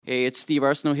Hey, it's Steve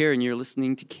Arsenault here, and you're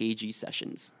listening to KG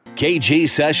Sessions. KG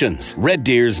Sessions, Red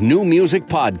Deer's new music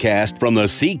podcast from the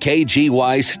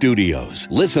CKGY studios.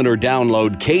 Listen or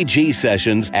download KG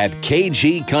Sessions at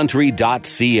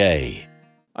kgcountry.ca.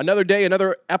 Another day,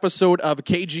 another episode of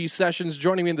KG Sessions.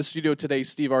 Joining me in the studio today,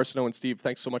 Steve Arsenault. And Steve,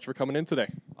 thanks so much for coming in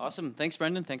today. Awesome. Thanks,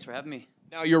 Brendan. Thanks for having me.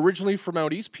 Now, you're originally from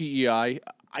out east, PEI.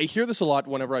 I hear this a lot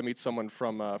whenever I meet someone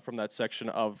from that section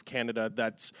of Canada,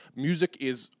 that music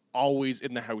is always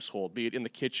in the household, be it in the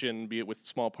kitchen, be it with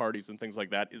small parties and things like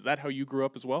that. Is that how you grew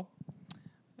up as well?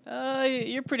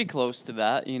 You're pretty close to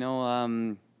that. You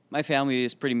know, my family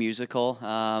is pretty musical.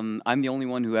 I'm the only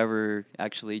one who ever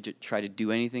actually tried to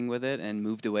do anything with it and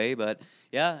moved away. But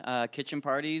yeah, kitchen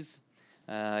parties.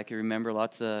 I can remember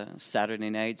lots of Saturday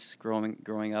nights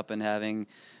growing up and having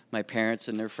my parents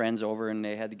and their friends over, and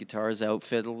they had the guitars out,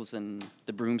 fiddles and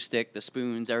the broomstick, the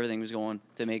spoons, everything was going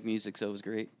to make music, so it was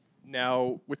great.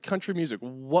 Now, with country music,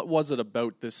 what was it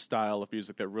about this style of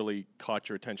music that really caught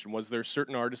your attention? Was there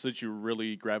certain artists that you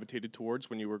really gravitated towards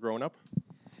when you were growing up?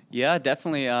 Yeah,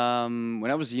 definitely.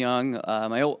 When I was young,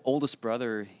 my oldest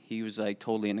brother, he was like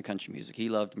totally into country music. He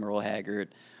loved Merle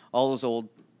Haggard, all those old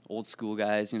school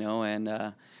guys, you know,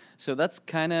 and so that's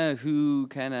kind of who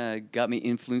kind of got me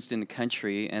influenced into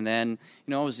country. And then,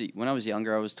 you know, when I was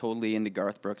younger, I was totally into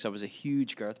Garth Brooks. I was a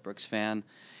huge Garth Brooks fan.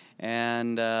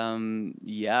 And,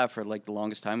 yeah, for like the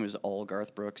longest time, it was all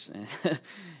Garth Brooks.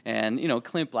 And you know,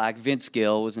 Clint Black, Vince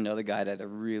Gill was another guy that I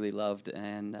really loved.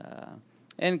 And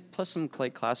plus some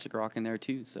classic rock in there,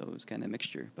 too. So it was kind of a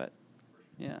mixture. But,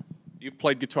 yeah. You've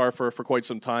played guitar for quite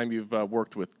some time. You've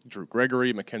worked with Drew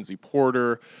Gregory, Mackenzie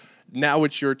Porter. Now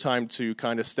it's your time to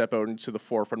kind of step out into the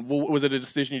forefront. Was it a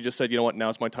decision you just said, you know what,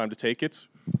 now's my time to take it?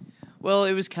 Well,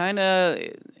 it was kind of...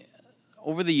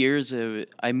 Over the years,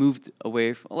 I moved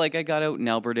away. I got out in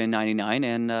Alberta in '99,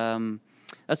 and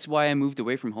that's why I moved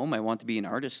away from home. I want to be an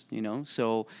artist, you know.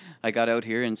 So I got out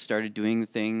here and started doing the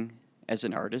thing as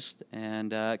an artist, and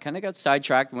kind of got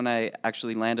sidetracked when I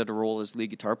actually landed a role as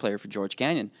lead guitar player for George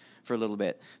Canyon for a little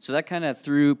bit. So that kind of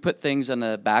put things on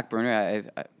the back burner.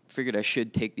 I figured I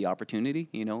should take the opportunity.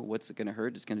 You know, what's it going to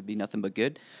hurt? It's going to be nothing but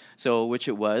good. So, which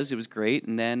it was. It was great,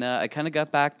 and then I kind of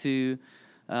got back to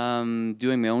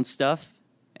doing my own stuff,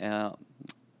 all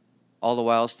the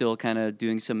while still kind of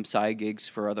doing some side gigs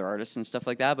for other artists and stuff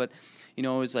like that. But, you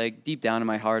know, it was like deep down in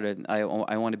my heart, I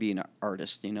want to be an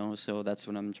artist, you know, so that's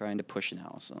what I'm trying to push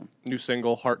now. So new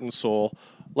single, Heart and Soul.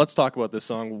 Let's talk about this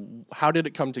song. How did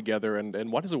it come together, and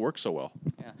why does it work so well?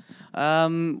 Yeah.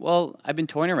 Well, I've been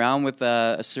toying around with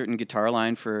a certain guitar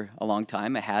line for a long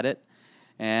time. I had it.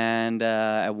 And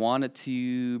I wanted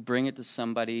to bring it to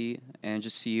somebody and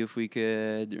just see if we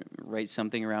could write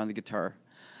something around the guitar.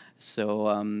 So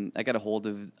I got a hold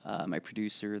of my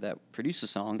producer that produced the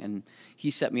song, and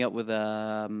he set me up with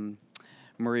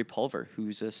Murray Pulver,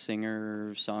 who's a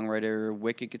singer, songwriter,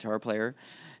 wicked guitar player.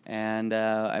 And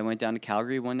I went down to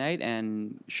Calgary one night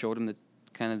and showed him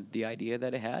the idea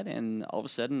that I had, and all of a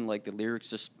sudden, like, the lyrics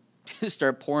just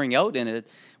started pouring out, and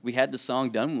we had the song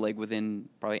done like within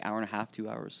probably an hour and a half, 2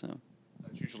 hours. So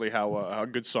that's usually how a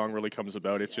good song really comes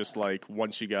about. It's just like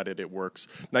once you got it, it works.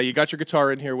 Now you got your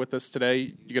guitar in here with us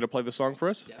today. You gonna play the song for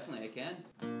us? Definitely, I can.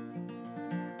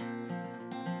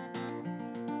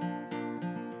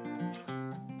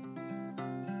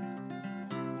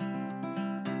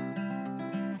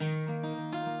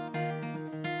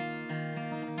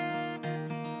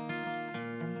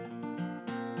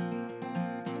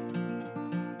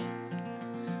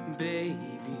 Baby,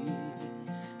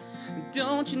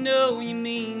 don't you know you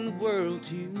mean the world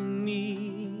to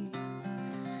me?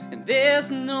 And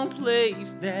there's no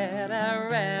place that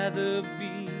I'd rather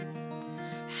be.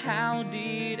 How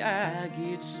did I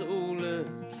get so lucky?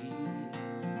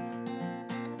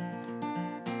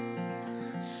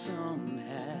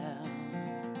 Somehow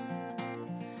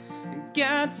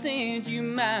God sent you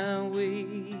my way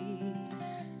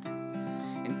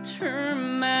and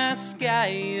turned my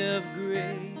sky of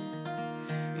gray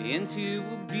into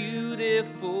a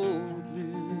beautiful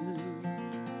blue.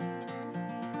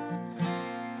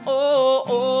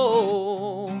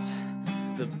 Oh,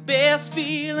 the best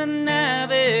feeling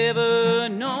I've ever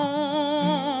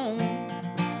known.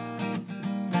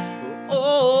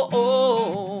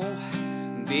 Oh,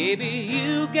 baby,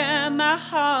 you got my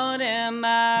heart and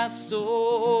my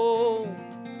soul.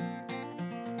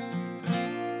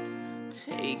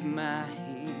 Take my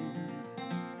hand,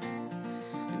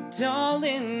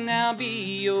 darling, I'll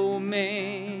be your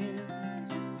man,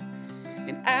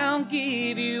 and I'll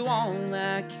give you all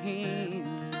I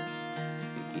can,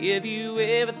 give you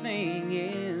everything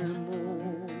and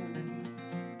more.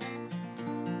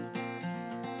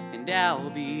 And I'll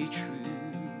be true.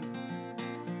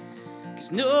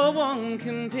 'Cause no one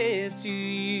compares to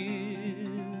you.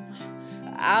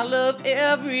 I love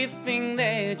everything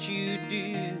that you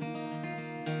do.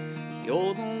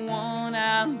 You're the one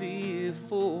I live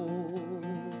for.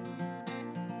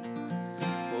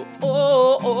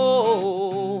 Oh,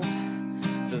 oh,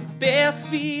 the best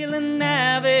feeling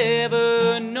I've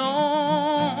ever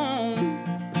known.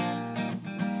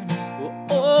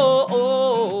 Oh,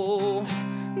 oh,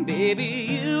 baby,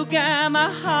 you got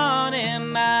my heart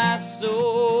and my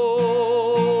soul.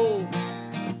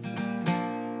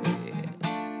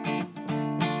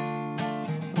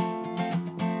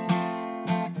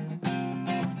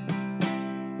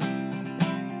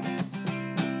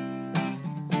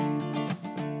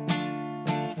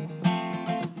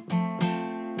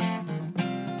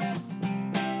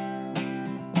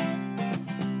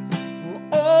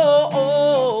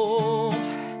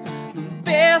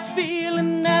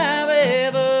 Feeling I've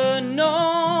ever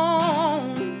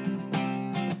known.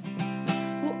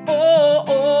 Oh,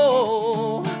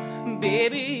 oh,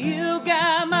 baby, you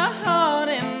got my heart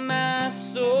and my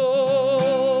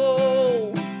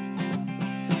soul.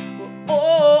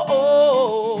 Oh,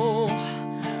 oh,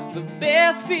 the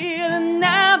best feeling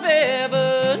I've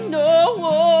ever known.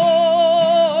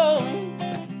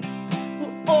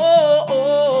 Oh,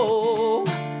 oh,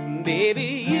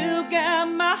 baby, you got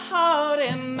my heart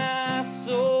and my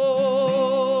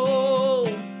soul,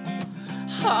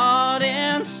 heart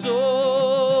and soul.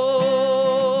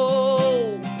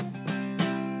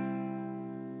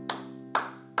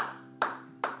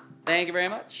 Thank you very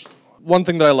much. One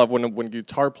thing that I love when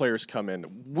guitar players come in,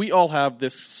 we all have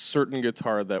this certain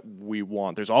guitar that we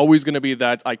want. There's always going to be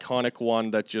that iconic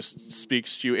one that just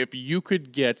speaks to you. If you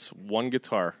could get one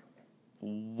guitar,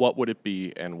 what would it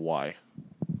be and why?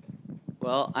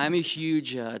 Well, I'm a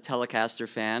huge Telecaster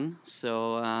fan,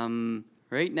 so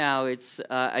right now it's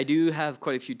I do have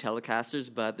quite a few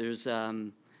Telecasters, but there's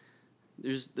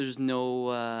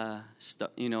no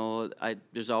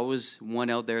there's always one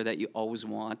out there that you always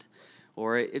want,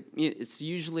 or it's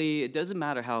usually, it doesn't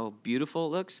matter how beautiful it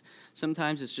looks.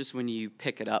 Sometimes it's just when you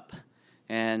pick it up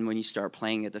and when you start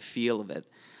playing it, the feel of it.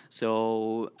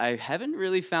 So I haven't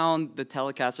really found the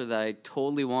Telecaster that I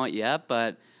totally want yet,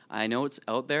 but I know it's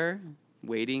out there,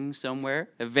 waiting somewhere.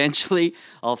 Eventually,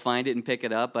 I'll find it and pick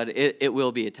it up, but it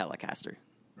will be a Telecaster.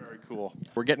 Very cool.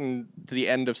 We're getting to the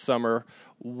end of summer.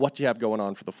 What do you have going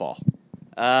on for the fall?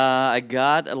 I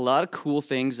got a lot of cool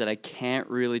things that I can't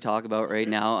really talk about right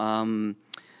now.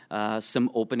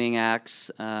 Some opening acts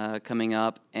coming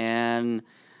up, and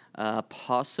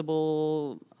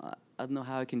possible, I don't know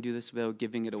how I can do this without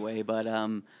giving it away, but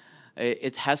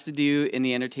it has to do in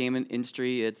the entertainment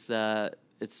industry. It's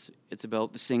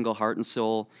about the single Heart and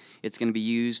Soul. It's going to be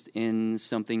used in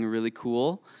something really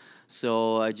cool.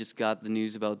 So I just got the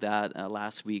news about that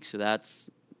last week. So that's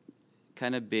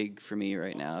kind of big for me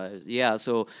right now. Yeah,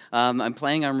 so I'm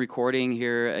planning on recording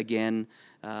here again,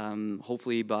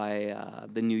 hopefully by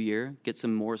the new year. Get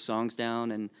some more songs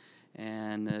down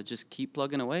and just keep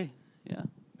plugging away. Yeah.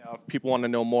 Now, if people want to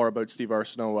know more about Steve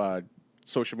Arsenault,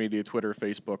 social media, Twitter,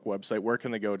 Facebook, website, where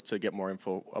can they go to get more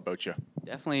info about you?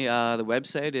 Definitely. The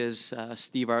website is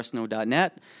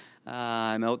stevearsenault.net.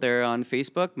 I'm out there on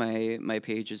Facebook. My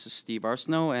page is Steve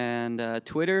Arsenault, and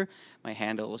Twitter, my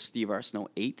handle is Steve Arsenault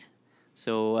 8.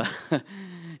 So,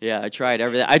 yeah, I tried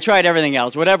everything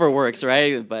else, whatever works,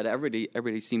 right? But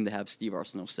everybody seemed to have Steve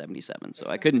Arsenault 77, so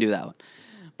I couldn't do that one.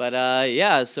 But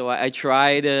yeah, so I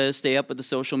try to stay up with the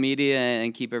social media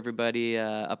and keep everybody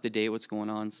up to date what's going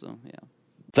on. So yeah.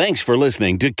 Thanks for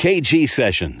listening to KG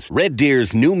Sessions, Red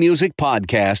Deer's new music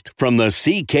podcast from the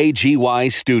CKGY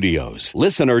studios.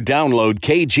 Listen or download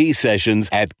KG Sessions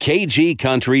at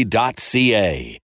kgcountry.ca.